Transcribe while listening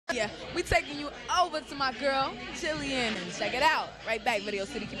Yeah, we taking you over to my girl, Jillian, and check it out. Right back, Video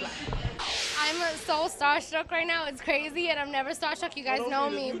City, keep live. I'm so starstruck right now. It's crazy, and I'm never starstruck. You guys know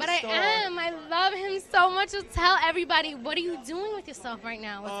me, but I am. I love him so much. So tell everybody, what are you doing with yourself right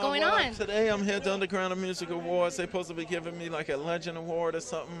now? What's going on? Today I'm here at the Underground Music Awards. They're supposed to be giving me like a Legend Award or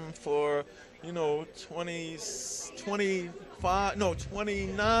something for,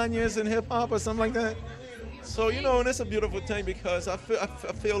 29 years in hip hop or something like that. So, and it's a beautiful thing because I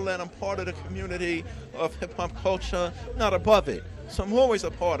feel that I'm part of the community of hip hop culture, not above it. So I'm always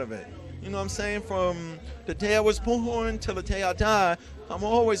a part of it. You know what I'm saying? From the day I was born till the day I die, I'm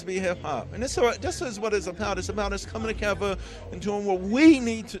always be hip hop. And this is what it's about. It's about us coming together and doing what we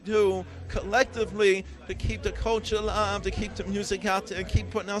need to do collectively to keep the culture alive, to keep the music out there, and keep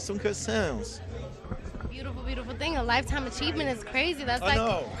putting out some good sounds. Beautiful, beautiful thing. A lifetime achievement is crazy. That's like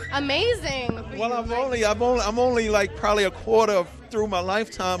know. Amazing. Well, I'm only like probably a quarter through my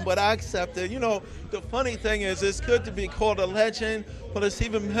lifetime, but I accept it. The funny thing is, it's good to be called a legend, but it's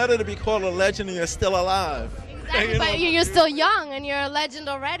even better to be called a legend and you're still alive. Exactly, but you're still young and you're a legend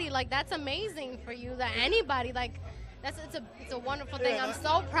already. Like, that's amazing for you. That anybody, like, it's a wonderful thing. I'm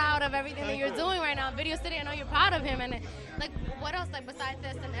so proud of everything that you're doing right now. Video City, I know you're proud of him. And like, what else, like, besides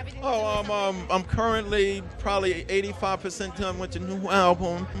this and everything? I'm currently probably 85% done with the new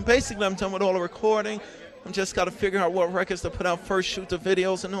album. Basically, I'm done with all the recording. I'm just got to figure out what records to put out first, shoot the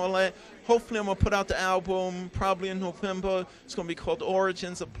videos and all that. Hopefully, I'm going to put out the album probably in November. It's going to be called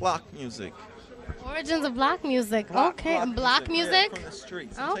Origins of Block Music. Origins of Block Music. Okay, block music? Yeah, from the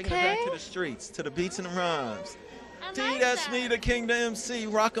streets. I'm taking it back to the streets, to the beats and the rhymes. That's me, the king, the MC,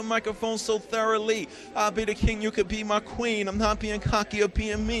 rock a microphone so thoroughly. I'll be the king, you could be my queen. I'm not being cocky or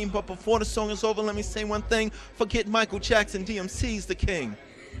being mean, but before the song is over, let me say one thing. Forget Michael Jackson, DMC's the king.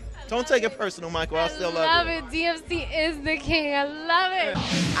 Don't take it personal, Michael. I still love you. I love it. DMC is the king. I love it. All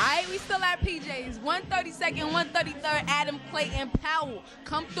right, we still at PJ's. 132nd, 133rd, Adam Clayton Powell.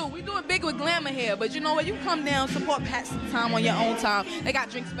 Come through. We doing big with glamour here, but you know what? You come down, support Pat's Time on your own time. They got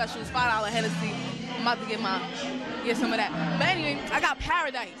drink specials, $5 Hennessy. I'm about to get some of that. But anyway, I got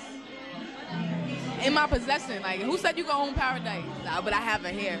Paradise in my possession. Like, who said you gonna own Paradise? Nah, but I have her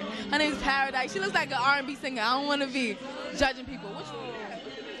here. Her name's Paradise. She looks like an R&B singer. I don't want to be judging people. What you mean?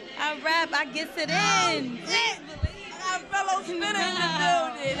 I rap, I gets it in. I got fellow spinner in the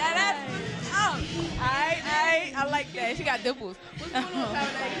building. I like that. She got dimples. What's going on,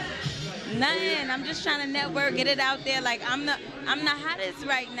 Paradise? Nothing. I'm just trying to network, get it out there. Like, I'm the hottest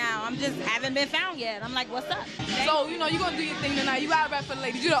right now. I'm just haven't been found yet. I'm like, what's up? So, you're going to do your thing tonight. You got to rap for the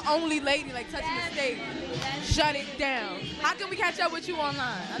ladies. You're the only lady, like, touching the stage. Shut it down. How can we catch up with you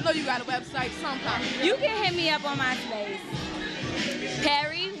online? I know you got a website sometime. You can hit me up on MySpace.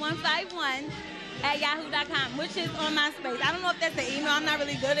 Perry151 at yahoo.com, which is on MySpace. I don't know if that's the email. I'm not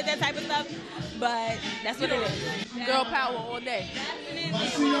really good at that type of stuff, but that's what it is. Girl power all day.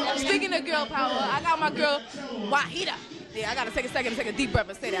 Speaking of girl power, I got my girl, Wahida. Yeah, I got to take a second to take a deep breath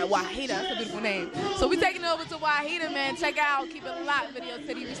and say that. Wahida, that's a beautiful name. So we taking it over to Wahida, man. Check out, keep it locked, Video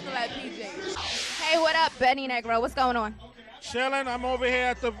City. We still at PJ's. Hey, what up, Benny Negro? What's going on? Chilling. I'm over here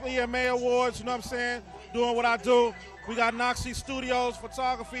at the VMA Awards, you know what I'm saying? Doing what I do. We got Noxie Studios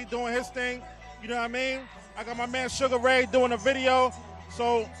Photography doing his thing, you know what I mean? I got my man Sugar Ray doing a video.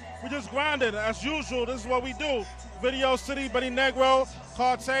 So we just grinding as usual. This is what we do. Video City, Benny Negro,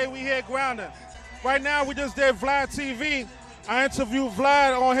 Cartier, we here grinding. Right now we just did Vlad TV. I interviewed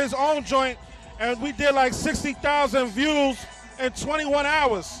Vlad on his own joint and we did like 60,000 views in 21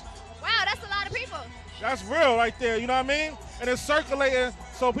 hours. Wow, that's a lot of people. That's real right there, you know what I mean? And it's circulating,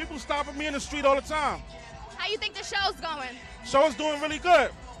 so people stopping me in the street all the time. How you think the show's going? Show's doing really good,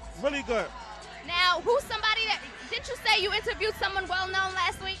 really good. Now, who's somebody that, didn't you say you interviewed someone well-known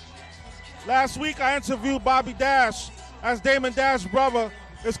last week? Last week I interviewed Bobby Dash. That's Damon Dash's brother.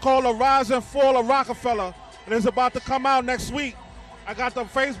 It's called The Rise and Fall of Rockefeller. And it's about to come out next week. I got the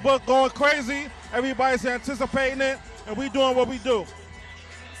Facebook going crazy. Everybody's anticipating it, and we doing what we do.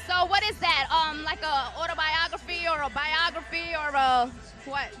 So what is that? Like a autobiography or a biography or a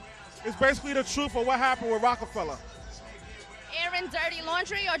what? It's basically the truth of what happened with Rockefeller. Airing dirty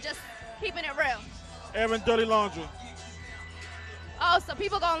laundry or just keeping it real? Airing dirty laundry. Oh, so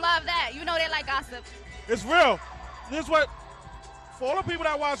people gonna love that. You know they like gossip. It's real. This is what, for all the people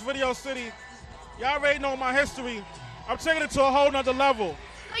that watch Video City, y'all already know my history. I'm taking it to a whole nother level.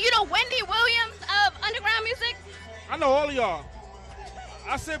 So you know Wendy Williams of underground music? I know all of y'all.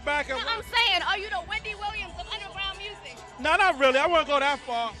 I sit back and... No, I'm saying, are you the Wendy Williams of underground music? No, not really. I wouldn't go that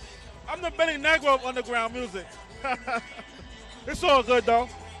far. I'm the Benny Negro of underground music. It's all good, though.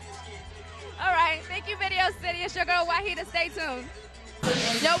 All right. Thank you, Video City. It's your girl, Wahida. Stay tuned.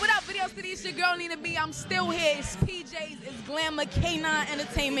 Yo, what up, Video City? It's your girl, Nina B. I'm still here. It's PJs, it's Glamour, K9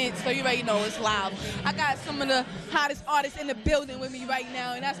 Entertainment, so you already know it's live. I got some of the hottest artists in the building with me right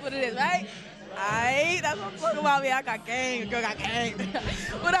now, and that's what it is, right? Aight, that's what I'm talking about, man. I got gang, girl got gang.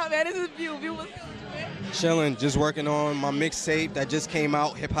 What up, man? This is View. View, what's good, man? Chilling, just working on my mixtape that just came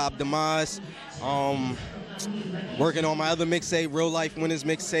out, Hip Hop Demise. Working on my other mixtape, Real Life Winners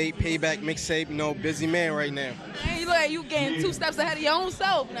mixtape, Payback mixtape. You know, busy man right now. Man, you look like you getting 2 steps ahead of your own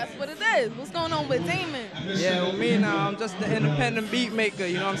self. That's what it is. What's going on with Damon? Yeah, with me now, I'm just an independent beat maker,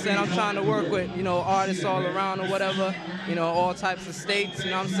 you know what I'm saying? I'm trying to work with, you know, artists all around or whatever, you know, all types of states,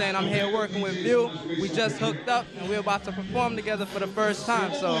 you know what I'm saying? I'm here working with View. We just hooked up and we're about to perform together for the first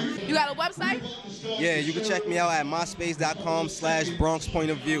time, so. You got a website? Yeah, you can check me out at myspace.com/Bronx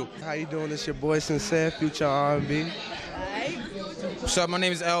Point of View. How you doing? It's your boy Sincere, Future R&B. What's up? My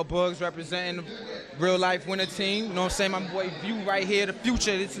name is L Bugs, representing the Real Life Winner team. You know what I'm saying? My boy View right here, the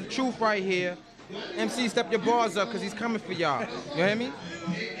future. It's the truth right here. MC, step your bars up, because he's coming for y'all. You hear me?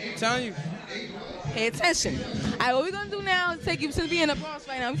 I'm telling you. Pay attention. All right, what we're going to do now is take you, since we're in the Bronx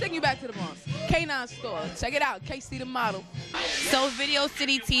right now, I'm taking you back to the Bronx. K9 store. Check it out. KC the model. So Video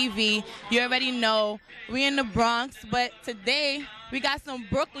City TV, you already know we in the Bronx, but today we got some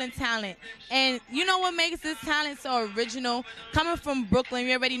Brooklyn talent. And you know what makes this talent so original? Coming from Brooklyn,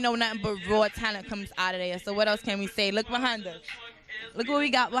 we already know nothing but raw talent comes out of there. So what else can we say? Look behind us. Look what we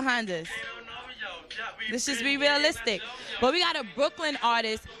got behind us. Let's just be realistic. But we got a Brooklyn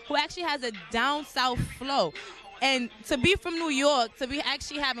artist who actually has a down south flow. And to be from New York, to be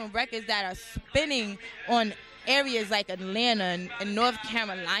actually having records that are spinning on areas like Atlanta and North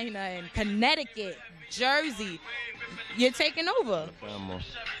Carolina and Connecticut, Jersey, you're taking over. Alabama.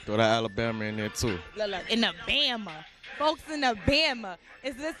 Throw that Alabama in there too. Look, in Alabama. Folks in Alabama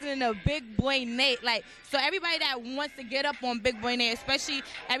is listening to Big Boy Nate. Like, so everybody that wants to get up on Big Boy Nate, especially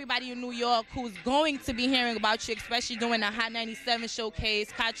everybody in New York who's going to be hearing about you, especially doing the Hot 97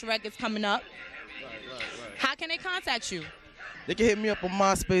 showcase, Koch Records coming up. How can they contact you? They can hit me up on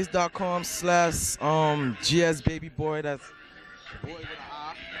myspace.com/GSBabyBoy. That's boy with an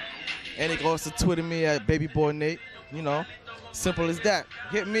I. And they can also Twitter me at BabyBoyNate. You know, simple as that.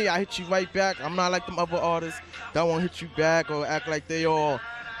 Hit me, I hit you right back. I'm not like them other artists that won't hit you back or act like they all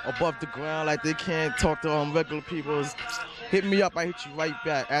above the ground, like they can't talk to regular people. Hit me up, I hit you right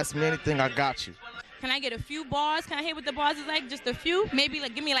back. Ask me anything, I got you. Can I get a few bars? Can I hear what the bars is like? Just a few? Maybe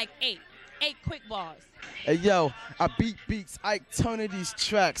like give me like 8 quick bars. Hey yo, I beat beats, Ike turning these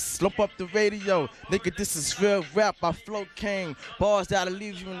tracks, slope up the radio, nigga this is real rap, I flow king, bars that'll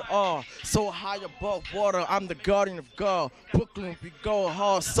leave you in awe, so high above water, I'm the guardian of God, Brooklyn be going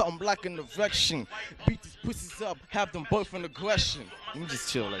hard, something like an erection, beat these pussies up, have them both in aggression. Let me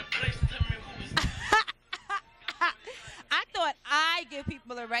just chill like that. I thought I give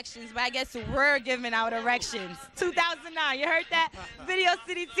people erections, but I guess we're giving out erections. 2009, you heard that? Video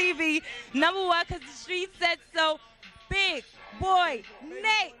City TV, #1, because the street said so. Big Boy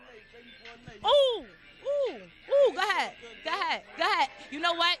Nate. Ooh, ooh, ooh, go ahead. You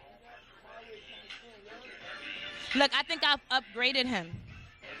know what? Look, I think I've upgraded him.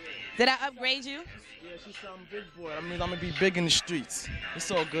 Did I upgrade you? Yeah, she's something big boy. I mean, I'm gonna be big in the streets.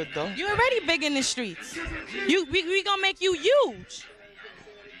 It's all good though. You already big in the streets. We gonna make you huge.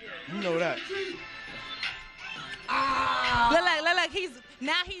 You know that. Look, he's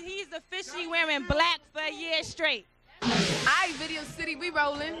officially wearing black for a year straight. Alright, Video City, we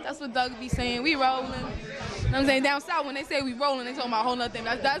rolling. That's what Doug be saying. We rolling. You know what I'm saying? Down south, when they say we rolling, they talking about a whole nother thing.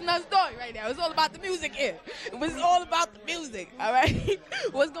 That's another story right now. It's all about the music here. It's all about the music, all right?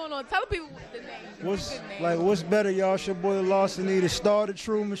 What's going on? Tell the people the name. What's better, y'all? It's your boy Larceny, the star of the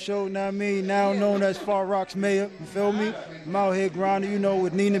Truman Show, know what I mean? Now known as Far Rock's mayor, you feel me? I'm out here grinding, you know,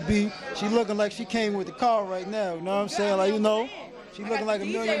 with Nina B. She looking like she came with the car right now, you know what I'm saying? Like, you know, she looking like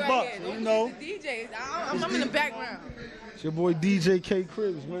 $1 million bucks, you know? DJs. I'm in the background. It's your boy DJ K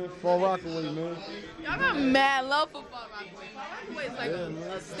Cribs, man. Far Rockaway, man. Y'all got mad love for Far Rockaway. Far Rockaway is like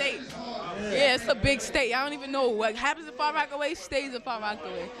a state. Yeah, it's a big state. I don't even know what happens in Far Rockaway stays in Far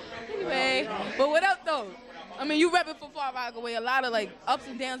Rockaway. Anyway, but what up though? I mean, you repping for Far Rockaway. A lot of like ups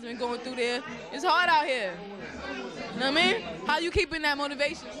and downs have been going through there. It's hard out here. You know what I mean? How you keeping that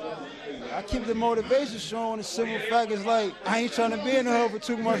motivation strong? I keep the motivation strong. The simple fact is like, I ain't trying to be in the hood for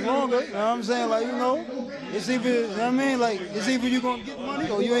too much longer. You know what I'm saying? Like, you know, it's either, you know what I mean? Like, it's either you gonna get money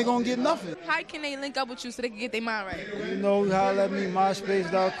or you ain't gonna get nothing. How can they link up with you so they can get their mind right? You know, holler at me,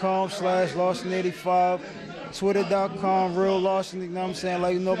 myspace.com/Larceny85. Twitter.com, Real Larceny, you know what I'm saying?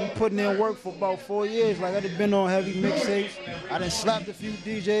 Like, you know, been putting in work for about 4 years. Like, I done been on heavy mixtapes. I done slapped a few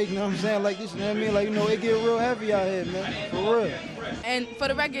DJs, you know what I'm saying? Like, this, you know what I mean? Like, you know, it get real heavy out here, man, for real. And for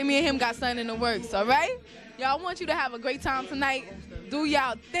the record, me and him got something in the works, all right? Y'all, I want you to have a great time tonight. Do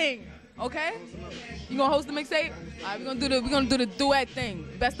y'all thing, okay? You gonna host the mixtape? All right, we're gonna do the duet thing.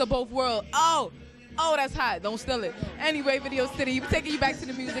 Best of both worlds. Oh, that's hot. Don't steal it. Anyway, Video City, taking you back to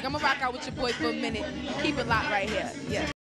the music. I'm gonna rock out with your boy for a minute. Keep it locked right here. Yeah.